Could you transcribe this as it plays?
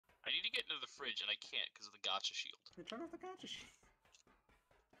fridge and I can't because of the gotcha shield. Then turn off the gotcha shield.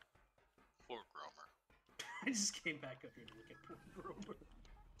 Poor Gromer. I just came back up here to look at poor Gromer.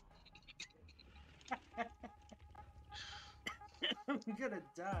 I'm gonna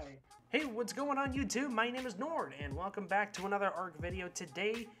die. Hey, what's going on YouTube? My name is Nord, and welcome back to another Ark video.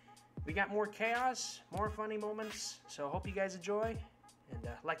 Today, we got more chaos, more funny moments, so hope you guys enjoy. And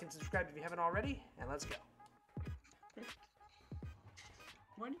like and subscribe if you haven't already, and let's go.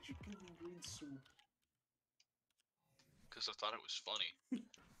 Why did you give me green soup? Because I thought it was funny.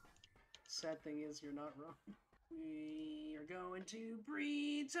 Sad thing is, you're not wrong. We are going to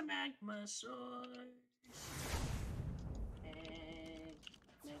breed some magmasaurs.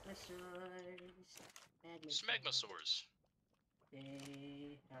 Smegmasaurs.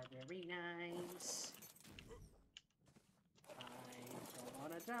 They are very nice. I don't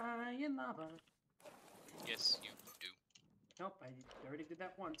want to die in lava. Yes, you do. Nope, I already did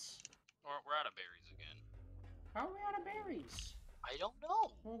that once. We're out of berries again. How are we out of berries? I don't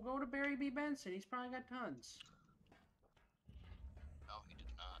know. We'll go to Barry B. Benson. He's probably got tons. No, he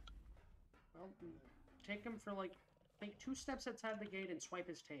did not. Well, take him for like, take 2 steps outside the gate and swipe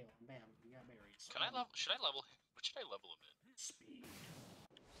his tail. And bam, you got berries. Can I level? Should I level him? What should I level him in? Speed.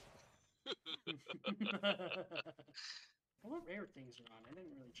 What rare things are on? I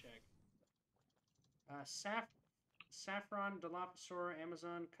didn't really check. Saffron, Dilophosaur,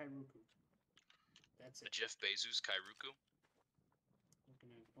 Amazon, Kairuku. That's The it. Jeff Bezos Kairuku? I'm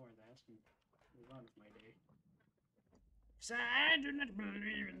gonna ignore that and move on with my day. So I do not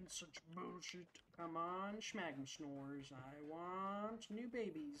believe in such bullshit. Come on, Schmagmasnores. I want new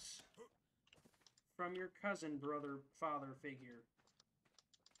babies. From your cousin, brother, father figure.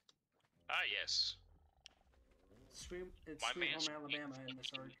 Ah, yes. It's My Sweet man's Home Alabama in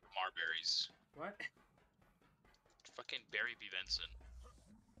this arc. Marberries. What? Fucking Barry B. Benson.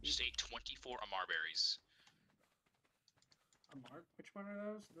 Just ate 24 Amarberries. Amar? Which one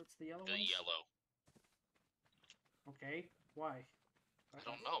are those? That's the yellow The ones? yellow. Okay, why? I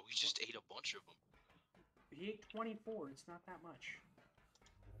don't know. He just ate a bunch of them. He ate 24. It's not that much.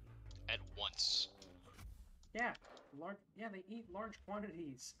 At once. Yeah, yeah, they eat large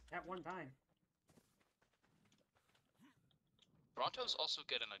quantities at one time. Brontos also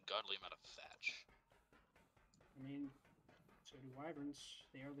get an ungodly amount of thatch. I mean, so do wyverns.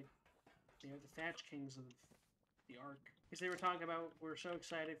 They are the thatch kings of the Ark. Because they were talking about, we're so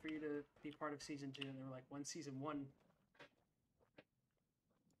excited for you to be part of season 2, and they were like, when's season 1?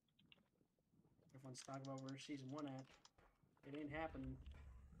 Everyone's talking about where's season 1 at. It ain't happening.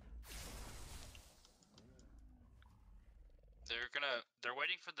 They're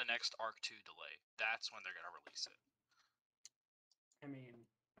waiting for the next Arc 2 delay. That's when they're gonna release it. I mean,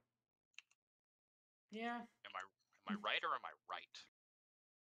 yeah. Am I right or am I right?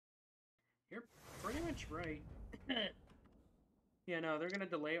 You're pretty much right. Yeah, no, they're gonna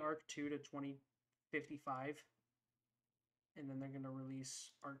delay Arc 2 to 2055. And then they're gonna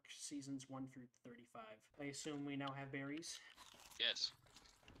release Arc seasons 1 through 35. I assume we now have berries? Yes.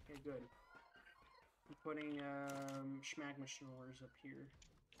 Okay, good. I'm putting Schmagmasnores up here.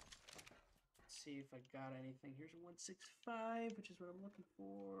 Let's see if I got anything. Here's a 165, which is what I'm looking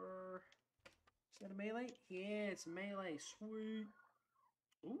for. Is that a melee? Yeah, it's a melee. Sweet.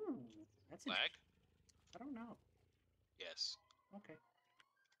 Ooh, that's Lag? I don't know. Yes. Okay.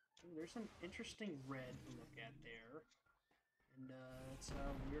 Ooh, there's some interesting red to look at there. And it's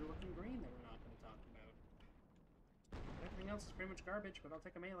a weird looking green that we're not going to talk about. Everything else is pretty much garbage, but I'll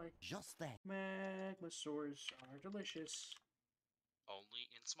take a melee. Just that. Magmasaurs are delicious. Only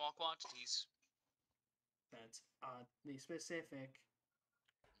in small quantities. That's oddly specific.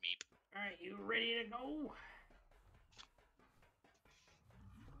 Meep. Alright, you ready to go?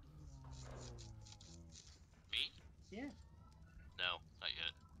 Me? Yeah. No, not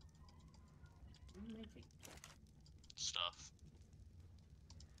yet. What are you making? Stuff.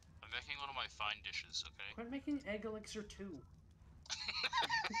 I'm making one of my fine dishes, okay? Quit making Egg Elixir 2.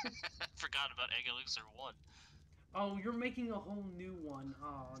 Forgot about Egg Elixir 1. Oh, you're making a whole new one.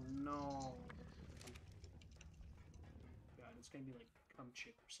 Oh, no. God, it's gonna be like cum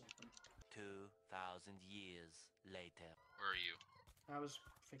chip or something. 2,000 years later. Where are you? I was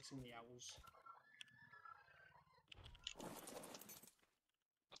fixing the owls.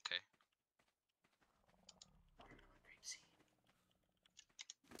 Okay. Watermelon grapeseed.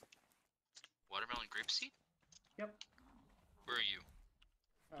 Watermelon grapeseed? Yep. Where are you?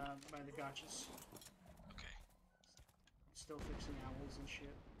 By the gotchas. Okay. Still fixing owls and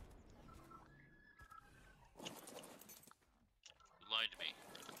shit. You lied to me.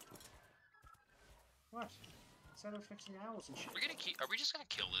 What? said I was fixing owls and shit. Are we just gonna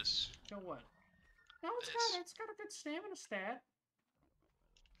kill this? Kill what? No, This. it's got a good stamina stat.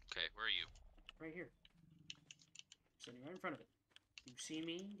 Okay, where are you? Right here. Sitting right in front of it. You see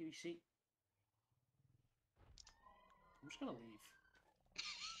me? Do you see? I'm just gonna leave.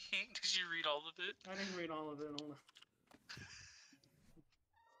 Did you read all of it? I didn't read all of it. Hold on.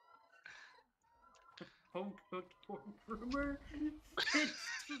 Home cooked pork rumor fits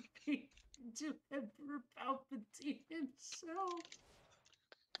to Emperor Palpatine himself.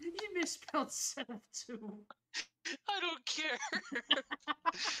 You misspelled self too. I don't care.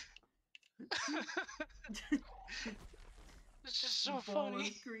 It's just so Ball funny.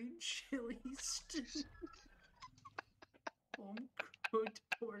 of green chili stew. Home cooked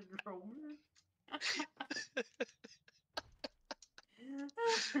pork rumor.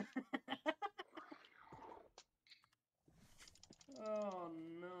 Oh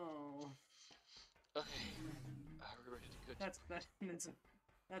no. Okay. We're ready to go.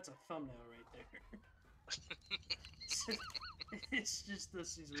 That's a thumbnail right there. It's just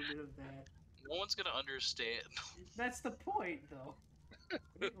this is a bit of that. No one's gonna understand. That's the point, though.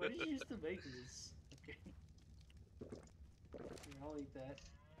 What did you use to make this? Okay. Here, I'll eat that.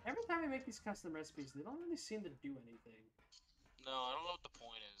 Every time I make these custom recipes, they don't really seem to do anything. No, I don't know what the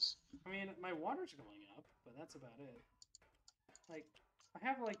point is. I mean, my water's going up, but that's about it. Like, I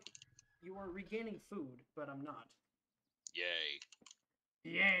have, like, you are regaining food, but I'm not. Yay.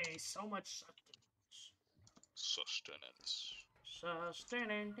 Yay, so much Sustenance.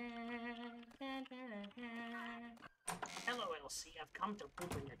 sustenance. Hello, Elsie. I've come to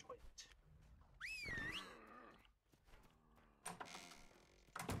poop in your toilet.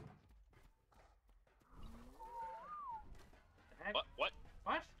 The heck? What? What?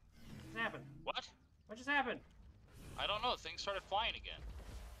 What just happened? What? What just happened? I don't know. Things started flying again.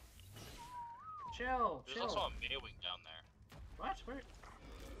 Chill, There's chill. also a Maywing down there. What? Where?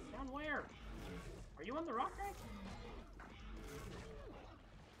 Down where? Are you on the rock right?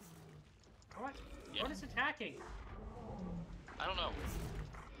 What? Yeah. What is attacking? I don't know.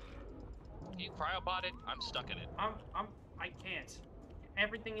 Can you cryobot it? I'm stuck in it. I can't.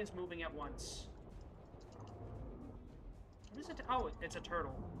 Everything is moving at once. What is it? Oh, it's a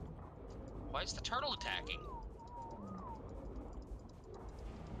turtle. Why is the turtle attacking?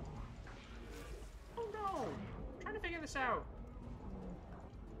 Oh no! I'm trying to figure this out.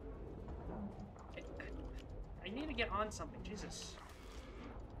 I need to get on something. Jesus.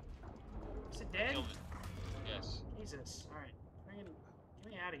 Is it dead? Killed it. Yes. Jesus. Alright.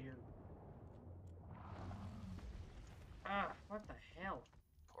 Get me out of here. Ah, what the hell?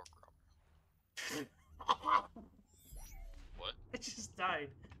 Pork rubber. What? I just died.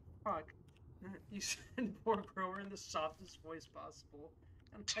 Fuck. You said pork grower in the softest voice possible.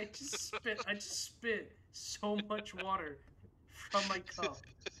 And I just spit so much water from my cup.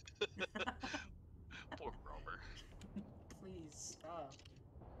 Pork rubber. Please stop.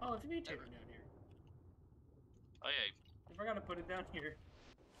 Oh, if you need taper down here. Oh yeah. I forgot to put it down here.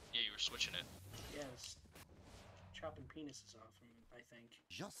 Yeah, you were switching it. Yes. Chopping penises off, I think.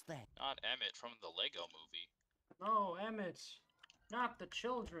 Just then. Not Emmett from the Lego movie. No, Emmett. Not the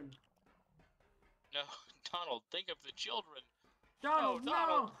children. No, Donald, think of the children. Donald, No,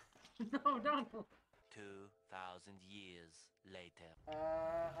 Donald. no! No, Donald. 2,000 years later.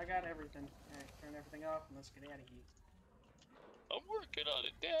 I got everything. Alright, turn everything off and let's get out of here. I'm working on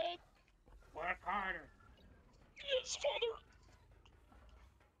it, Dad. Work harder. Yes, Father.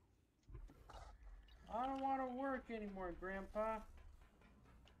 I don't want to work anymore, Grandpa.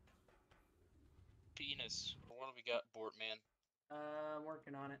 Penis. What do we got, Bortman? I'm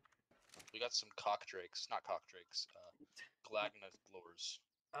working on it. We got some cock drakes. Not cock drakes. Galagna blowers.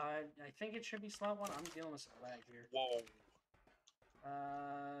 I think it should be slot 1. I'm dealing with some lag here. Whoa.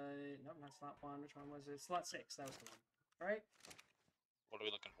 Nope, not slot 1. Which one was it? Slot 6. That was the one. Alright? What are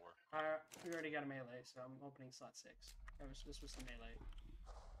we looking for? We already got a melee, so I'm opening slot 6. This was the melee.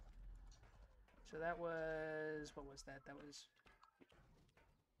 So that was... What was that? That was...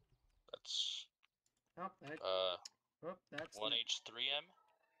 That's... Oh, that... Oh, that's... 1H3M?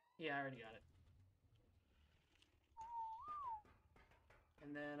 Yeah, I already got it.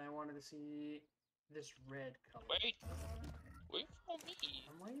 And then I wanted to see this red color. Wait! Wait for me!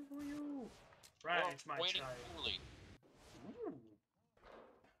 I'm waiting for you! Right, You're it's my waiting child. poorly. Ooh.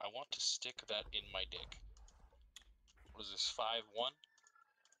 I want to stick that in my dick. What is this, 5-1?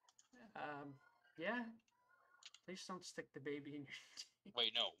 Yeah. Please don't stick the baby in your dick.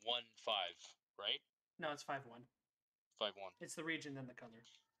 Wait, no, 1-5, right? No, it's 5-1. 5-1. It's the region, then the color.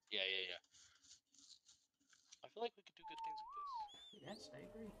 Yeah. I feel like we could do good things with this. Yes, I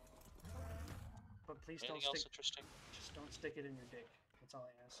agree. but please don't Anything else stick. interesting? Just don't stick it in your dick. That's all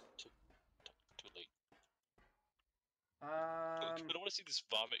I ask. Too late. Um, I don't want to see this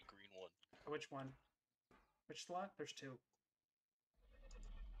vomit green one. which one? Which slot? There's two.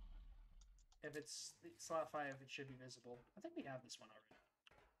 If it's slot 5, it should be visible. I think we have this one already.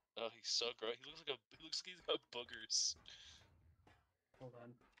 Oh, he's so gross. He looks like he's got boogers. Hold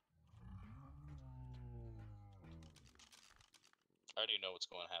on. I already know what's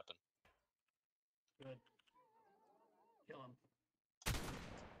going to happen. Good. Kill him.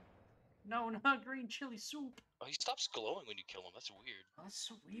 No, not green chili soup. Oh, he stops glowing when you kill him. That's weird. Oh, that's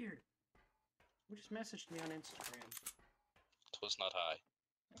so weird. Who just messaged me on Instagram? Toast not high.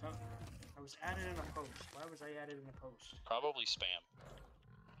 Oh, I was added in a post. Why was I added in a post? Probably spam.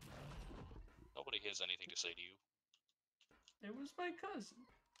 Nobody has anything to say to you. It was my cousin.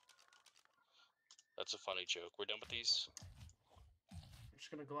 That's a funny joke. We're done with these? I'm just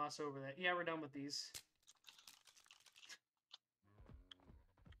gonna gloss over that. Yeah, we're done with these.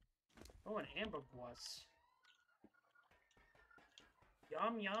 Oh, an ambergris.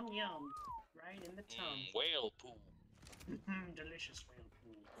 Yum, yum, yum. Right in the tongue. Whale poo. Delicious whale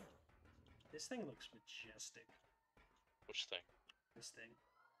poo. This thing looks majestic. Which thing? This thing.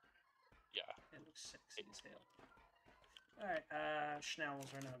 Yeah. It looks sexy as hell. Alright,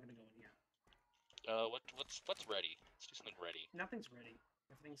 Schnowls are now gonna go in here. What's ready? Let's do something ready. Nothing's ready.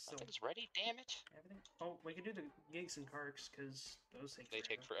 Everything's still... Nothing's ready? Damn it! Everything... Oh, we can do the gigs and carks, because those take They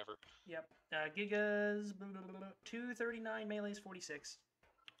take forever. Yep. Gigas... Blah, blah, blah, blah, 239, melee's 46.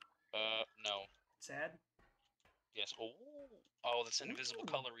 No. Sad? Yes. Oh, that's an invisible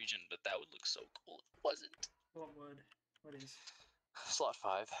Ooh. color region, but that would look so cool. It wasn't. What would? What is? Slot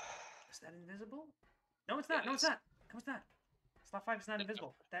 5. Is that invisible? No, it's not. Yeah, No, it's not. No, it's not. Slot 5 is not No.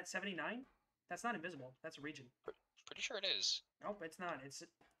 invisible. That 79? That's not invisible. That's a region. Pretty sure it is. Nope, it's not. It's...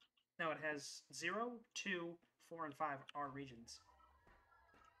 No, it has 0, 2, 4, and 5 are regions.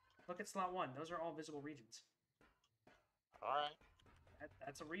 Look at slot 1. Those are all visible regions. Alright.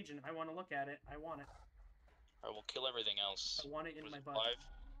 That's a region. I want to look at it. I want it. Alright, we'll kill everything else. I want it in What my is it, butt. 5?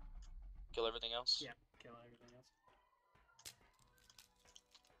 Kill everything else? Yeah, kill everything else.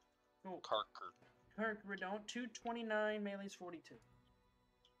 Cool. Karker. Kirk Redon, 229, melee's 42.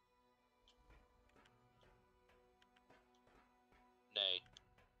 Nay.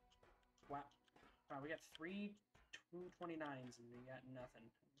 Wow. Wow, we got 3 229s and we got nothing.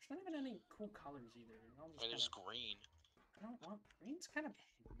 There's not even any cool colors either. They're all I mean, just there's green. I don't want... Green's kind of...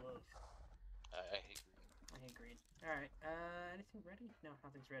 Ugh. I hate green. I hate green. Alright, anything ready? No,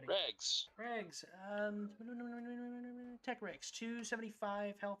 nothing's ready. Regs. Regs, Tech Regs,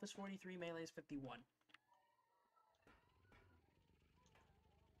 275, health is 43, melee is 51.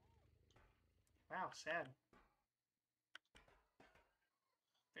 Wow, sad.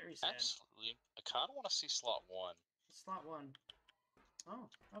 Very sad. Absolutely. I kind of want to see slot 1. Slot 1. Oh,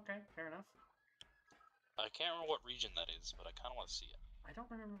 okay, fair enough. I can't remember what region that is, but I kind of want to see it. I don't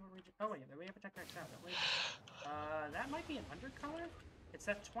remember what region... Oh, wait, we have a Tech Regs out, don't we? That might be an undercolor? It's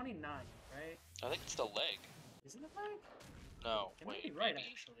that 29, right? I think it's the leg. Isn't it leg? No, It wait. might be right, maybe?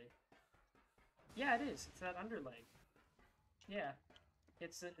 actually. Yeah, it is. It's that underleg. Yeah.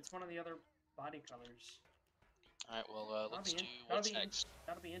 It's one of the other body colors. Alright, well, let's do that'll what's be next.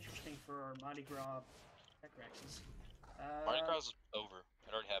 That'll be interesting for our Mardi Gras Tech Rexes. Mardi Gras is over.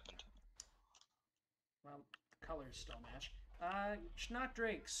 It already happened. Well, the colors still match. Schnock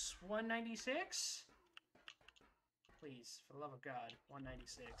Drakes, 196? Please, for the love of God,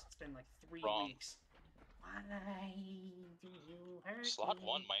 196. It's been like 3 Wrong. weeks. Why do you hurt Slot me?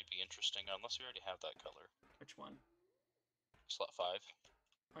 1 might be interesting, unless we already have that color. Which one? Slot 5.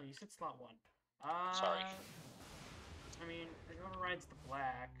 Oh, you said slot 1. Sorry. I mean, it overrides the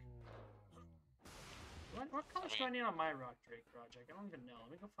black. What colors do I need on my Rock Drake project? I don't even know.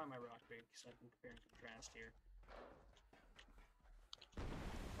 Let me go find my Rock Drake so I can compare and contrast here.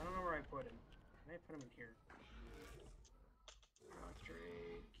 I don't know where I put him. I may put him in here. Rock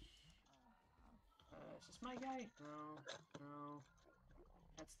Drake. Is this my guy? No. No.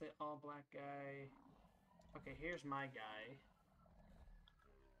 That's the all-black guy. Okay, here's my guy.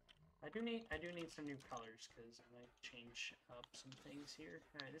 I do need some new colors because I might change up some things here.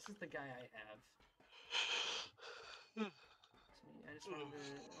 All right, this is the guy I have. So I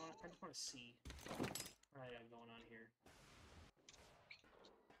just want to see what I got going on here.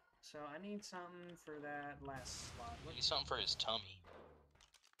 So I need something for that last slot. We need something for his tummy.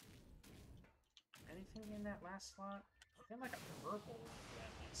 Anything in that last slot? I feel like a purple for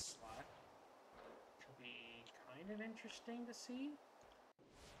that last slot. Could be kind of interesting to see.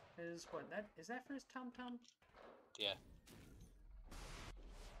 Is what is that for his tum tum? Yeah.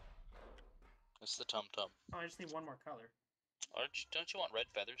 It's the tum tum. Oh, I just need one more color. Don't you want red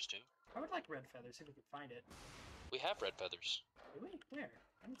feathers too? I would like red feathers if we could find it. We have red feathers. Do we? Where?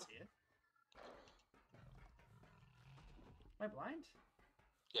 I didn't see it. Am I blind?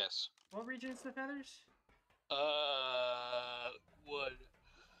 Yes. What region is the feathers? Wood.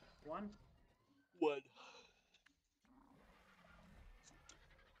 One? Wood.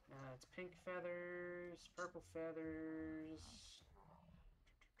 It's pink feathers, purple feathers.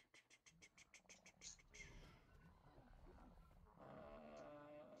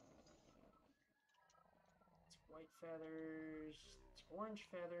 It's white feathers. It's orange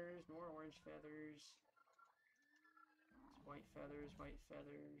feathers, more orange feathers. It's white feathers, white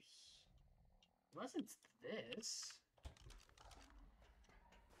feathers. Unless it's this.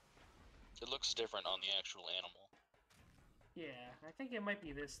 It looks different on the actual animal. Yeah, I think it might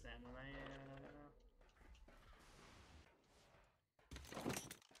be this then.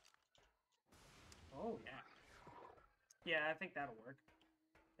 Oh, yeah. Yeah, I think that'll work.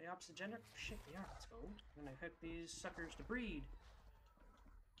 The opposite gender? Shit, they are. Let's go. I'm gonna hook these suckers to breed.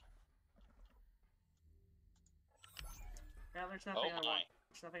 Now, there's nothing I want.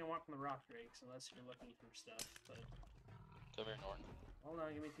 There's nothing I want from the rock drakes unless you're looking for stuff. But Come here, Norton. hold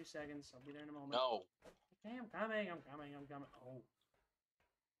on, give me 2 seconds. I'll be there in a moment. No. Okay, I'm coming. I'm coming. I'm coming. Oh,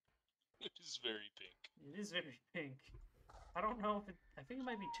 It is very pink. it is very pink. I don't know if it. I think it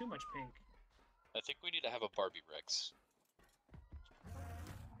might be too much pink. I think we need to have a Barbie Rex.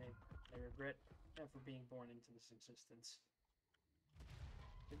 I regret ever being born into this existence.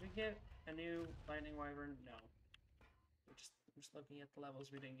 Did we get a new lightning wyvern? No. I'm just looking at the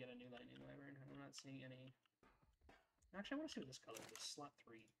levels. We didn't get a new lightning wyvern. I'm not seeing any. Actually, I want to see what this color is. Slot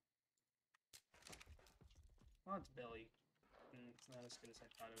 3. Oh, it's belly. It's not as good as I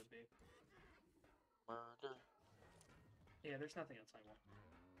thought it would be. Murder. Yeah, there's nothing else I want.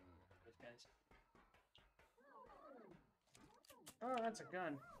 Those guys. Oh, that's a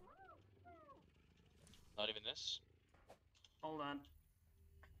gun. Not even this? Hold on.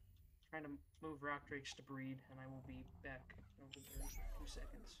 Trying to move rock drakes to breed, and I will be back over there in 2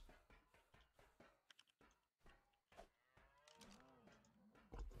 seconds.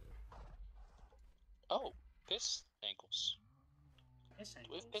 Oh, piss ankles. Piss Do we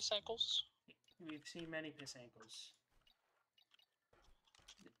ankles. have piss ankles? We've seen many piss ankles.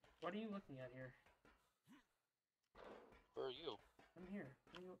 What are you looking at here? Where are you? I'm here.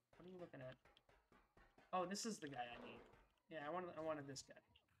 What are you looking at? Oh, this is the guy I need. Yeah, I wanted this guy.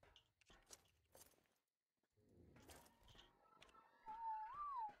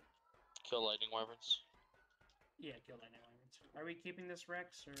 Kill lightning wyverns? Yeah, kill lightning wyverns. Are we keeping this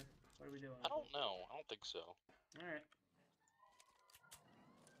Rex, or what are we doing? I don't know. I don't think so. Alright.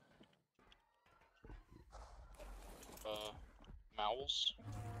 Mowls?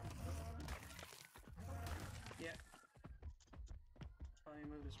 Yeah. Let me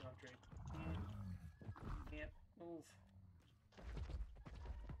move this rock drake. Can't move.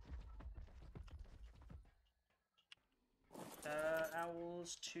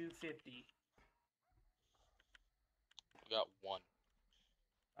 Owls 250. We got one.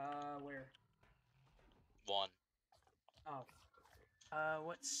 Where? One. Oh.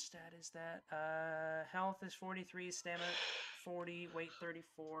 What stat is that? Health is 43, stamina 40, weight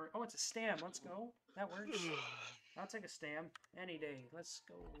 34. Oh, it's a stam. Let's go. That works. I'll take a stam any day. Let's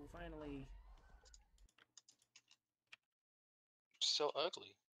go, finally. So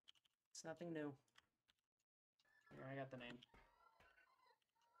ugly. It's nothing new. Here, I got the name.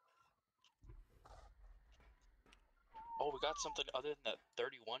 Oh, we got something other than that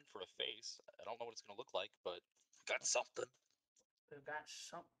 31 for a face. I don't know what it's gonna look like, but we got something. We've got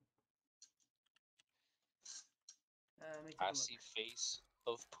something. Let me take I a look. see face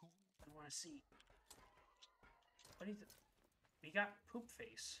of poop. I want to see. What do you think? We got poop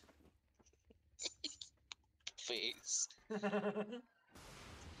face. Face. I'm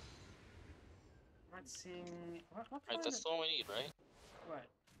not seeing. What Right, kind that's of. the one we need, right? What?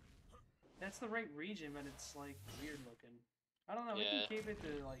 That's the right region, but it's like weird looking. I don't know. We Yeah. can keep it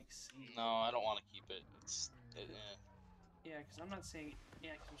to like see. No, I don't want to keep it. It's. Yeah, because I'm not seeing.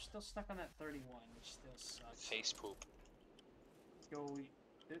 Yeah, because we're still stuck on that 31, which still sucks. Face poop. Go.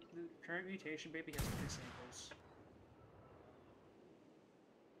 The current mutation baby has piss ankles.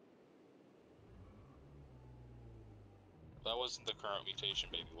 That wasn't the current mutation,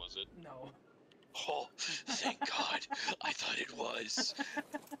 baby, was it? No. Oh, thank God. I thought it was.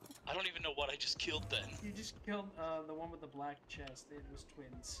 I don't even know what I just killed then. You just killed the one with the black chest. It was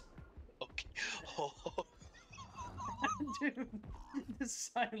twins. Okay. Oh. Dude, the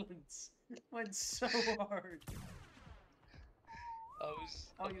silence went so hard. Oh,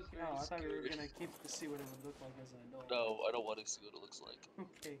 I you. was Oh, very I thought we were scared. gonna keep to see what it would look like as an adult. No, I don't want to see what it looks like.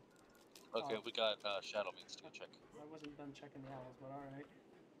 Okay. Okay, Oh. we got shadow means to go check. I wasn't done checking the owls, but alright.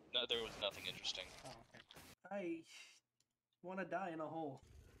 No, there was nothing interesting. Oh, okay. I want to die in a hole.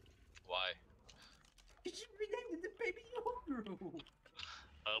 Why? You renamed the baby Yoguru!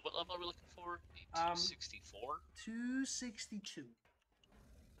 What level are we looking for? 264? 262.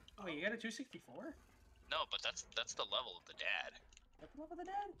 Wait, you got a 264? No, but that's the level of the dad. That's the level of the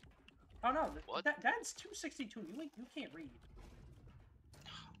dad? Oh no, What? Dad's 262. You can't read.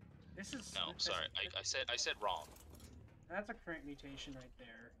 This is No, sorry, I said wrong. That's a current mutation right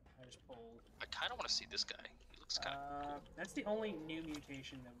there. I just pulled. I kind of want to see this guy. He looks kind of cool. That's the only new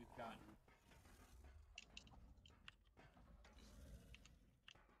mutation that we've gotten.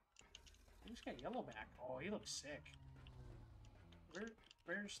 We just got Yellowback. Oh, he looks sick.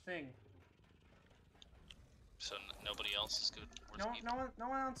 Where's Thing? So nobody else is good. Where's No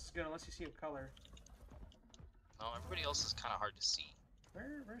one else is good unless you see a color. No, everybody else is kind of hard to see.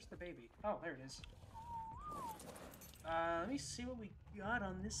 Where's the baby? Oh, there it is. Let me see what we got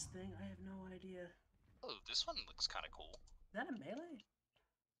on this thing. I have no idea. Oh, this one looks kind of cool. Is that a melee?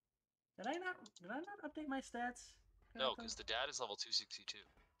 Did I not update my stats? No, because the dad is level 262.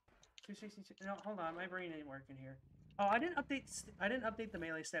 262. No, hold on. My brain ain't working here. Oh, I didn't update the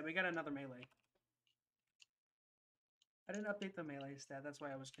melee stat. We got another melee. I didn't update the melee stat. That's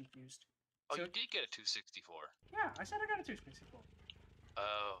why I was confused. Oh, So, you did get a 264. yeah, I said I got a 264.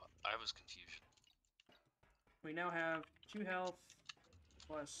 Oh, I was confused. We now have 2 health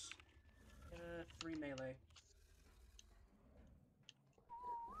plus 3 melee.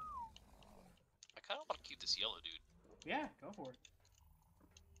 I kind of want to keep this yellow dude. Yeah, go for it.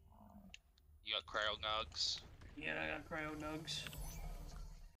 You got cryo nugs. Yeah, I got cryo nugs.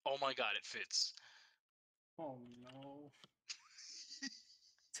 Oh my god, it fits. Oh no.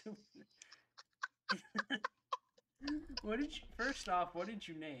 First off, what did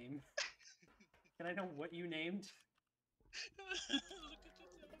you name? Can I know what you named?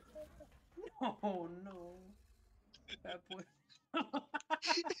 Oh no. That boy.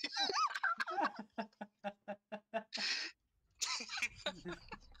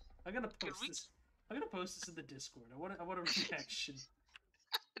 I'm gonna post this. I'm gonna post this in the Discord. I want a reaction.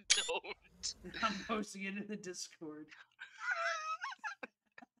 Don't. I'm posting it in the Discord.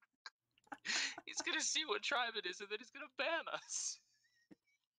 He's gonna see what tribe it is, and then he's gonna ban us.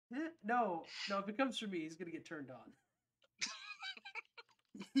 No, if it comes from me, he's gonna get turned on.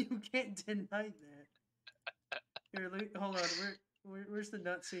 You can't deny that. Here, hold on. Where's the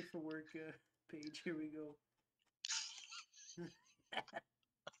not safe for work page? Here we go.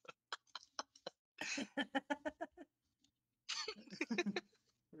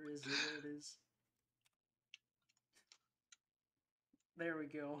 Where is it? There it is. There we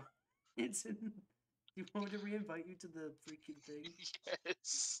go. It's in. You want me to reinvite you to the freaking thing?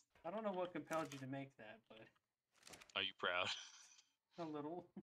 Yes. I don't know what compelled you to make that, but Are you proud? a little.